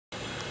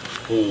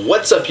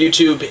What's up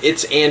YouTube?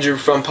 It's Andrew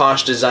from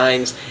Posh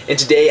Designs, and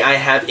today I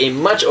have a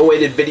much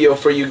awaited video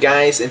for you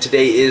guys, and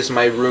today is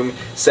my room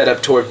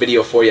setup tour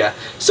video for you.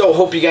 So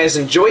hope you guys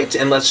enjoy it,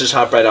 and let's just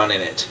hop right on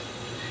in it.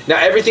 Now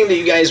everything that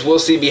you guys will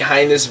see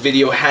behind this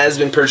video has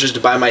been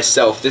purchased by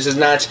myself. This is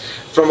not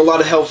from a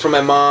lot of help from my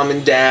mom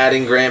and dad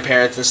and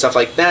grandparents and stuff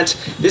like that.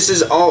 This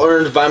is all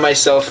earned by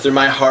myself through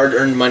my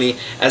hard-earned money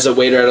as a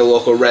waiter at a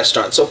local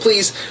restaurant. So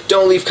please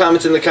don't leave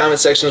comments in the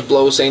comment sections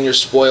below saying you're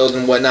spoiled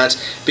and whatnot,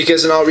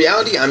 because in all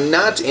reality I'm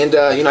not, and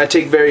you know, I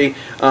take very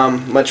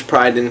much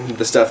pride in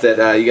the stuff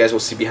that you guys will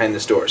see behind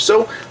this door.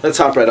 So let's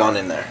hop right on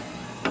in there.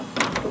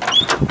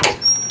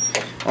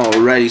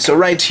 Alrighty, so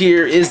right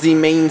here is the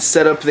main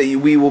setup that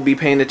we will be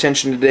paying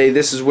attention to today.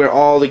 This is where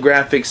all the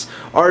graphics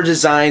are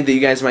designed that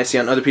you guys might see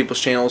on other people's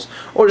channels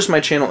or just my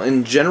channel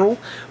in general.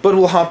 But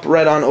we'll hop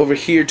right on over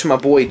here to my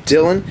boy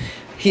Dylan.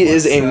 He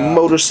is a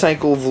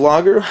motorcycle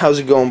vlogger. How's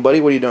it going, buddy?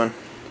 What are you doing?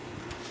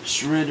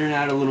 Just rendering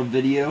out a little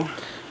video.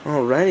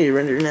 Alrighty,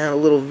 rendering out a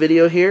little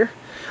video here.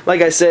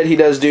 Like I said, he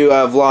does do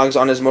vlogs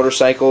on his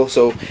motorcycle,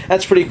 so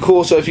that's pretty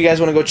cool. So if you guys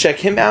want to go check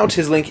him out,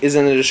 his link is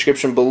in the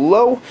description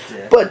below.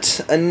 Yeah. But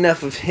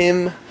enough of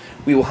him.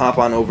 We will hop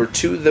on over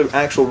to the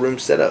actual room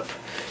setup.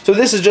 So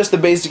this is just the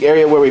basic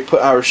area where we put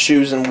our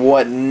shoes and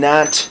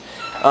whatnot.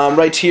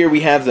 Right here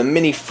we have the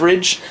mini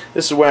fridge.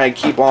 This is where I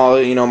keep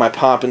all, you know, my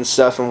pop and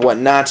stuff and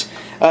whatnot.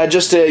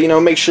 Just to, you know,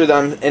 make sure that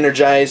I'm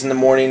energized in the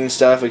morning and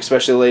stuff,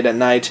 especially late at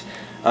night.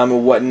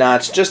 And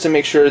whatnot, just to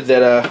make sure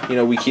that you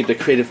know, we keep the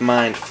creative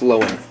mind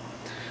flowing.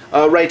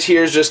 Right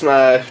here is just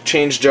my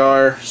change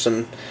jar,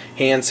 some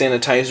hand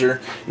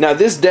sanitizer. Now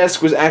this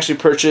desk was actually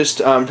purchased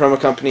from a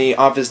company,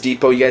 Office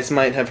Depot. You guys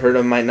might have heard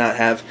of, might not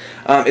have.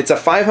 It's a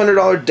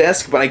 $500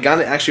 desk, but I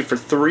got it actually for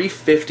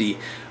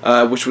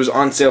 $350, which was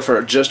on sale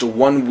for just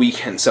one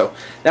weekend. So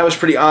that was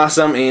pretty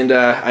awesome, and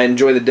I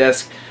enjoy the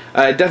desk.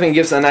 It definitely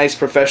gives a nice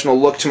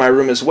professional look to my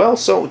room as well,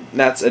 so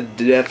that's a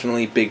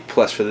definitely big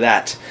plus for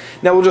that.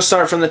 Now we'll just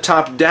start from the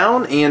top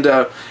down, and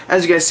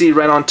as you guys see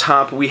right on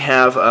top we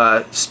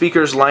have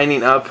speakers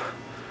lining up.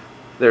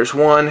 There's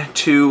 1,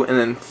 2, and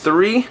then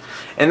 3,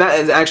 and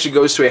that actually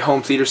goes to a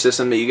home theater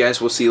system that you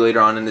guys will see later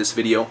on in this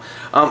video.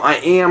 I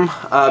am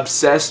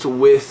obsessed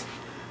with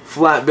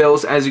flat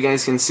bills. As you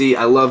guys can see,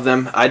 I love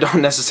them. I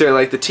don't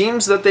necessarily like the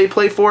teams that they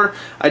play for,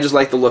 I just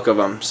like the look of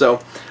them.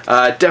 So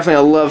definitely I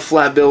love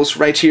flat bills.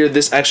 Right here,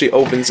 this actually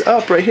opens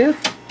up right here,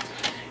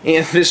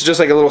 and this is just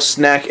like a little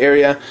snack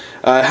area.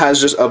 It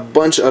has just a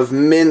bunch of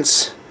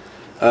mints,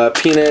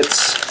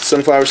 peanuts,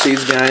 sunflower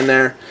seeds behind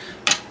there.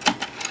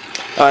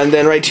 And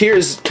then right here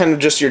is kind of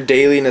just your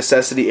daily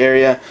necessity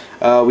area.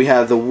 We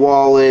have the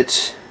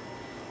wallet,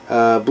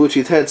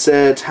 Bluetooth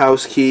headset,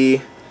 house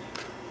key,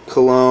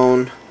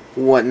 cologne,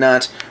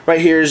 whatnot.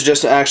 Right here is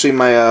just actually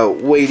my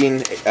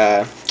waiting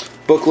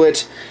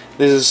booklet.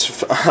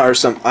 This are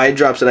some eye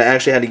drops that I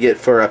actually had to get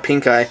for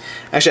pink eye.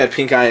 I actually had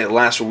pink eye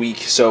last week,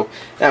 so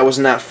that was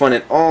not fun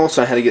at all,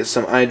 so I had to get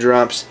some eye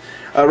drops.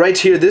 Right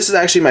here, this is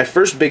actually my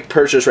first big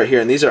purchase right here,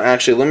 and these are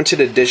actually limited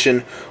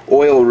edition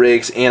oil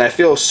rigs, and I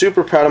feel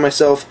super proud of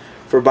myself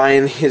for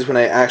buying these when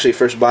I actually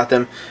first bought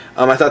them.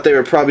 I thought they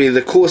were probably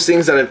the coolest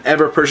things that I've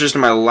ever purchased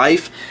in my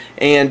life,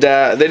 and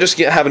they just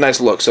have a nice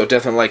look, so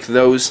definitely like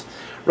those.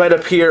 Right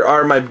up here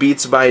are my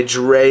Beats by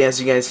Dre,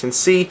 as you guys can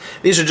see.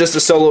 These are just the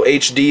solo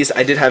HDs.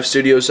 I did have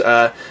studios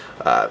a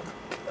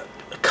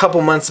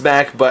couple months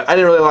back, but I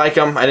didn't really like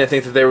them. I didn't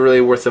think that they were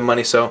really worth the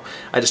money, so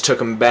I just took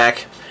them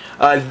back.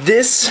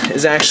 This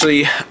is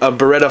actually a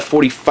Beretta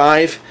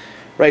 45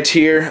 right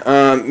here.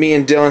 Me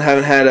and Dylan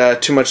haven't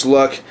had too much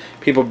luck.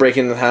 People break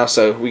into the house,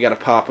 so we gotta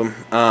pop them.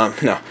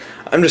 No,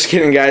 I'm just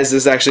kidding, guys.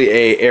 This is actually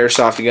a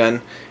airsoft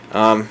gun.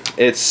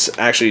 It's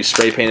actually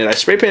spray painted. I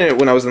spray painted it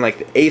when I was in like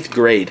the 8th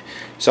grade,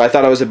 so I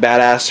thought I was a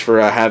badass for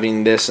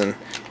having this, and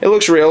it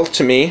looks real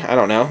to me. I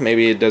don't know,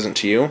 maybe it doesn't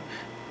to you,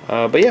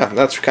 but yeah,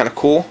 that's kind of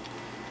cool.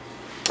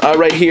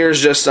 Right here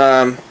is just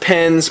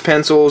pens,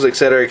 pencils,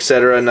 etc.,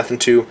 etc. Nothing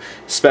too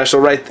special.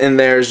 Right in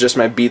there is just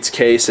my Beats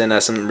case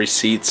and some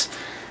receipts.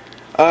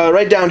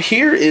 Right down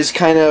here is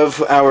kind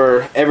of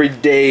our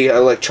everyday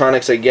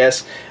electronics, I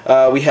guess.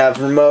 We have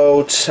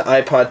remote,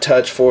 iPod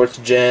Touch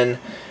 4th gen,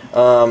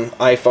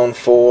 iPhone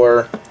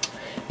 4.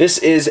 This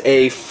is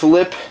a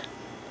flip.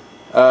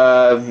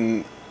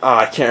 I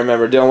can't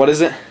remember. Dylan, what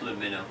is it? Flip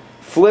Minnow.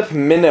 Flip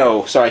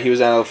Minnow. Sorry, he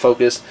was out of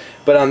focus.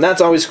 But that's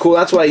always cool.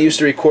 That's what I used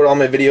to record all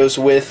my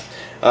videos with.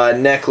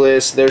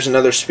 Necklace. There's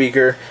another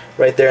speaker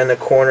right there in the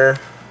corner.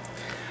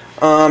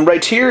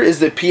 Right here is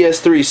the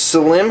PS3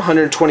 Slim,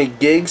 120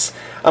 gigs.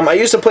 I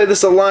used to play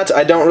this a lot.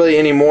 I don't really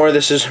anymore.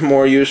 This is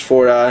more used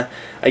for,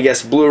 I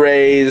guess,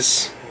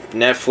 Blu-rays,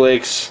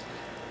 Netflix.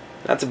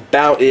 That's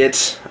about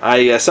it.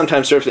 I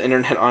sometimes surf the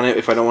internet on it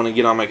if I don't want to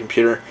get on my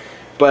computer.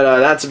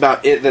 But that's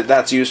about it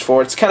that's used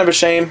for. It's kind of a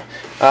shame.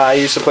 I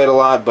used to play it a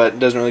lot, but it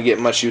doesn't really get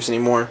much use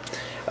anymore.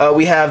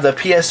 We have the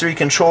PS3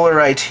 controller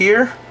right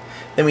here.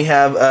 Then we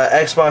have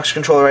Xbox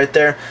controller right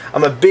there.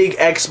 I'm a big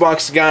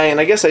Xbox guy,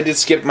 and I guess I did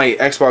skip my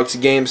Xbox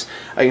games.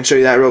 I can show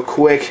you that real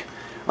quick.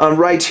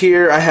 Right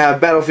here I have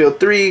Battlefield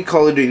 3,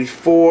 Call of Duty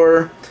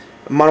 4,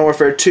 Modern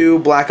Warfare 2,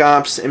 Black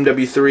Ops,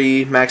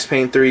 MW3, Max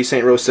Payne 3,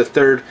 Saint Rose the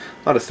 3rd.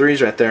 A lot of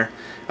threes right there.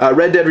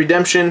 Red Dead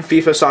Redemption,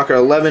 FIFA Soccer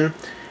 11. And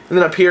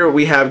then up here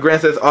we have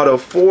Grand Theft Auto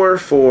 4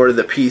 for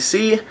the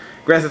PC,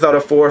 Grand Theft Auto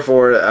 4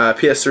 for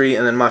PS3,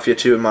 and then Mafia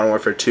 2 and Modern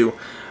Warfare 2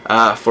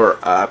 for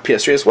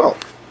PS3 as well.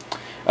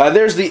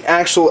 There's the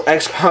actual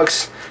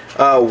Xbox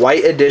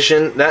White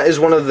Edition. That is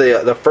one of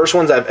the first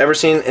ones I've ever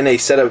seen in a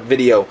setup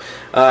video.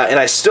 And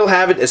I still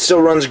have it. It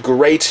still runs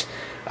great.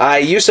 I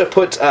used to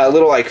put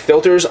little like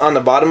filters on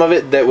the bottom of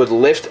it that would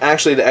lift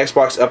actually the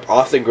Xbox up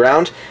off the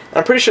ground. And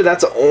I'm pretty sure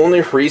that's the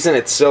only reason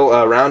it's still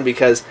around,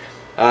 because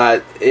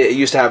it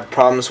used to have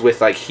problems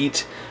with like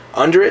heat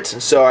under it.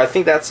 So I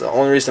think that's the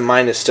only reason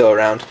mine is still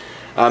around.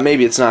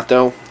 Maybe it's not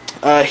though.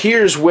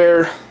 Here's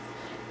where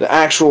the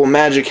actual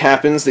magic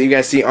happens that you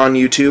guys see on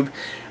YouTube.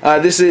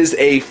 This is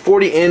a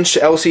 40-inch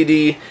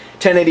LCD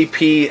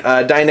 1080p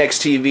Dynex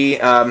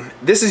TV.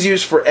 This is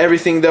used for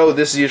everything though.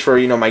 This is used for,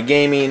 you know, my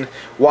gaming,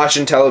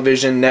 watching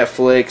television,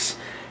 Netflix,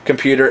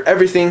 computer,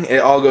 everything.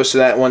 It all goes to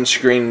that one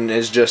screen and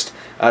is just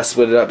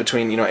split it up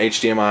between, you know,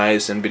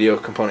 HDMI's and video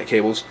component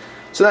cables.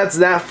 So that's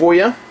that for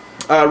you.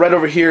 Right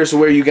over here is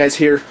where you guys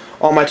hear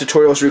all my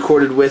tutorials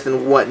recorded with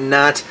and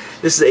whatnot.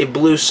 This is a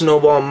Blue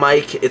Snowball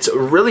mic. It's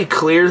really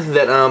clear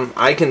that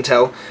I can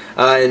tell,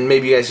 and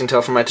maybe you guys can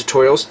tell from my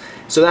tutorials.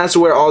 So that's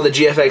where all the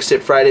GFX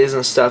Tip Fridays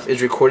and stuff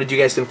is recorded. You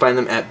guys can find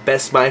them at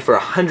Best Buy for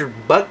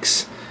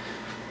 $100.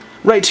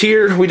 Right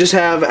here we just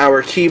have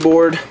our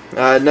keyboard.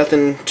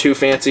 Nothing too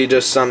fancy,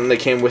 just something that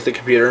came with the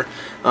computer,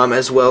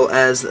 as well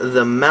as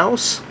the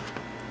mouse.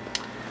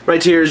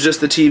 Right here is just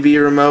the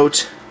TV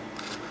remote.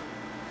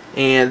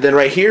 And then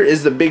right here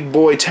is the big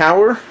boy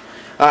tower.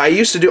 I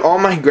used to do all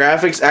my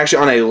graphics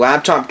actually on a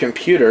laptop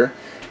computer,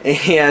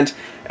 and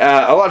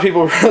a lot of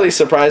people were really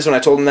surprised when I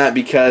told them that,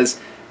 because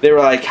they were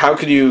like, how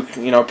could you,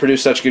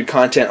 produce such good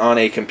content on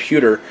a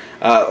computer,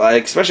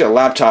 like especially a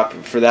laptop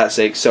for that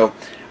sake. So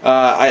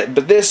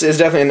but this is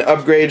definitely an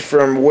upgrade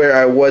from where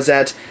I was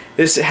at.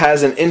 This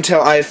has an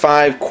Intel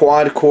i5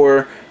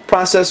 quad-core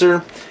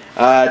processor,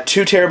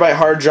 2 TB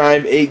hard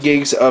drive, 8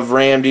 gigs of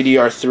RAM,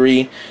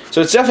 DDR3. So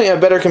it's definitely a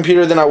better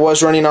computer than I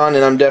was running on,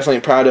 and I'm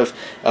definitely proud of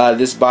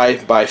this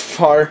by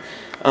far.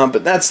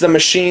 But that's the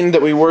machine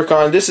that we work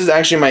on. This is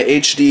actually my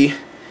HD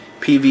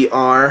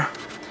PVR.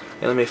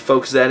 And let me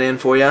focus that in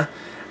for you.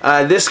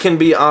 This can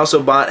be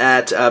also bought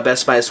at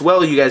Best Buy as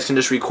well. You guys can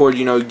just record,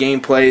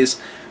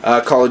 gameplays,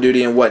 Call of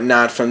Duty and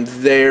whatnot from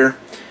there.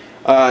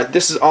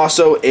 This is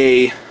also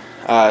a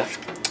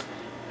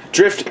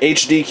Drift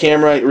HD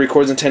camera. It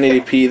records in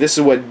 1080p. This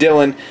is what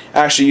Dylan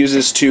actually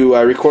uses to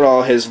record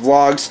all his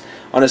vlogs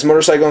on his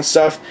motorcycle and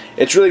stuff.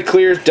 It's really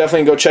clear.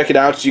 Definitely go check it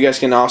out. You guys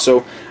can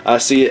also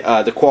see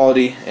the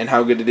quality and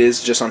how good it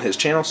is just on his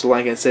channel. So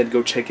like I said,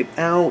 go check it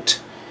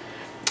out.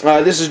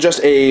 This is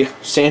just a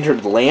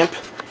standard lamp,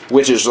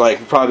 which is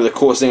like probably the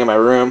coolest thing in my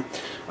room.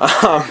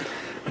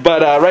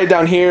 But right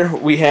down here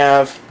we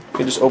have, you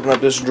can just open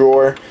up this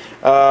drawer,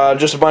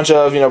 just a bunch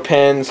of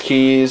pens,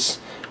 keys,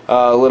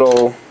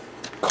 little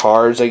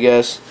cards, I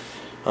guess.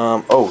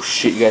 Oh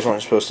shit, you guys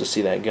weren't supposed to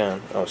see that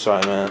gun. Oh,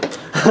 sorry, man.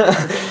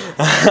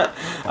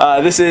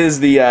 This is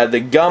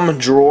the gum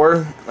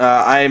drawer.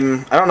 I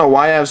don't know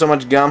why I have so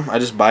much gum. I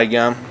just buy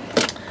gum.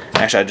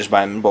 Actually, I just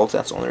buy them in bulk.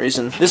 That's the only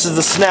reason. This is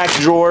the snack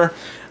drawer.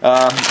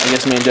 I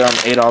guess me and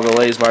Dylan ate all the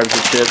Lay's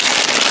barbecue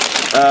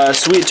chips.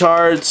 Sweet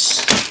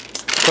tarts,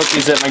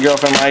 cookies that my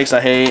girlfriend likes.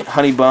 I hate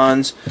honey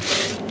buns.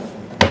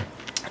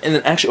 And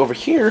then actually over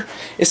here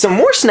is some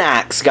more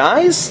snacks,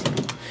 guys.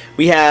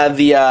 We have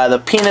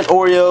the peanut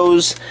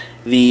Oreos,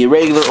 the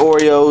regular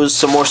Oreos,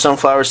 some more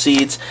sunflower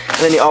seeds, and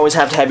then you always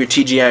have to have your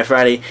TGI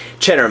Friday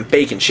cheddar and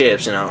bacon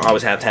chips.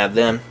 Always have to have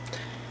them.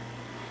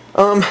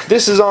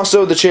 This is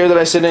also the chair that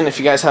I sit in, if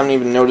you guys haven't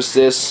even noticed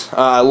this.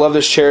 I love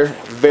this chair,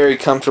 very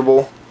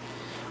comfortable.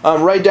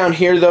 Right down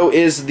here though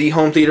is the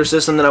home theater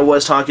system that I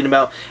was talking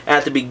about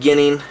at the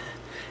beginning,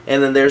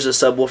 and then there's a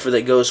subwoofer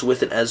that goes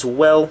with it as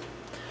well.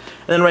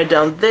 And then right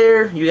down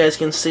there you guys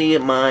can see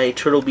my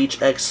Turtle Beach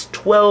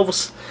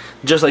X12s,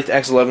 just like the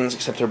X11s,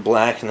 except they're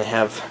black and they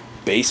have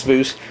bass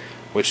boost,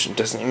 which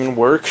doesn't even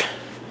work.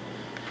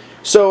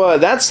 So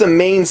that's the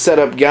main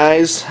setup,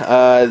 guys.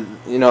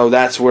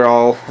 That's where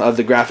all of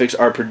the graphics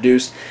are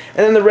produced. And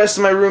then the rest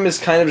of my room is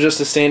kind of just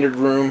a standard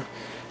room.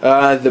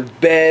 The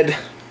bed,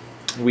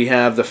 we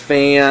have the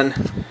fan,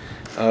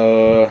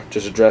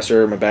 just a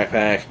dresser, my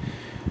backpack,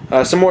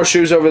 some more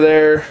shoes over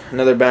there,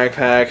 another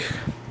backpack,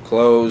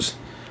 clothes,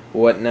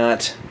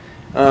 whatnot.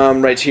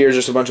 Right here is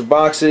just a bunch of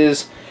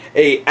boxes.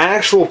 A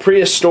actual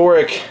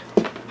prehistoric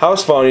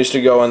house phone used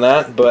to go in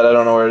that, but I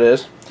don't know where it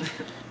is.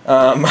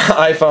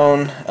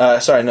 iPod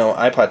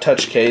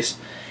Touch case,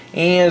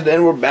 and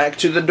then we're back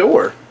to the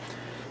door.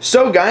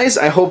 So guys,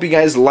 I hope you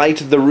guys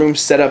liked the room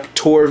setup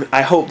tour.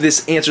 I hope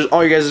this answers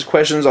all your guys'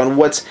 questions on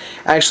what's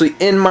actually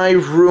in my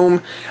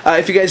room.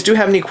 If you guys do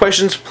have any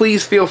questions,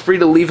 please feel free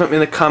to leave them in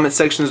the comment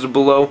sections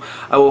below.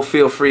 I will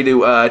feel free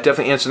to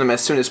definitely answer them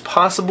as soon as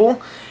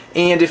possible.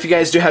 And if you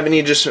guys do have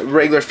any just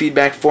regular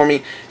feedback for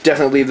me,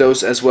 definitely leave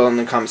those as well in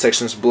the comment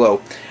sections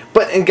below.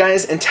 And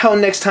guys, until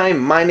next time,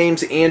 my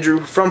name's Andrew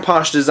from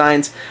Posh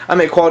Designs. I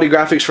make quality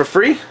graphics for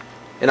free,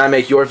 and I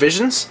make your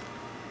visions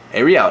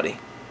a reality.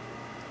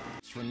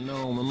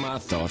 My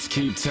thoughts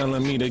keep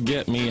telling me to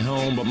get me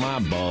home, but my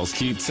balls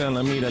keep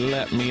telling me to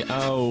let me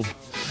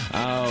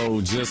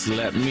just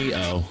let me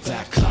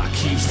That clock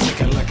keeps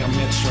ticking like a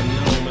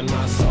metronome, and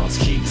my thoughts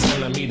keep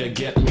telling me to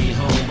get me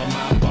home, but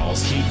my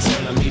balls keep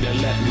telling me to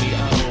let me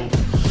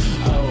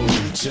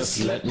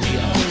just let me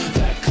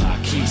That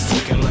clock keeps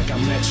ticking like a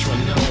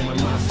metronome,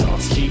 and my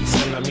thoughts keep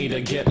telling me to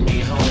get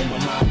me home,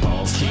 but my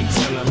balls keep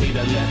telling me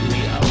to let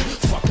me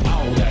Fuck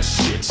all that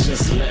shit,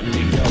 just let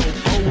me go.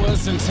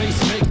 Owers and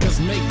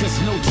tastemakers make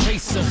us no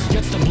chaser.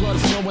 Gets the blood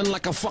flowing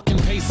like a fucking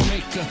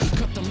pacemaker.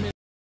 Cut the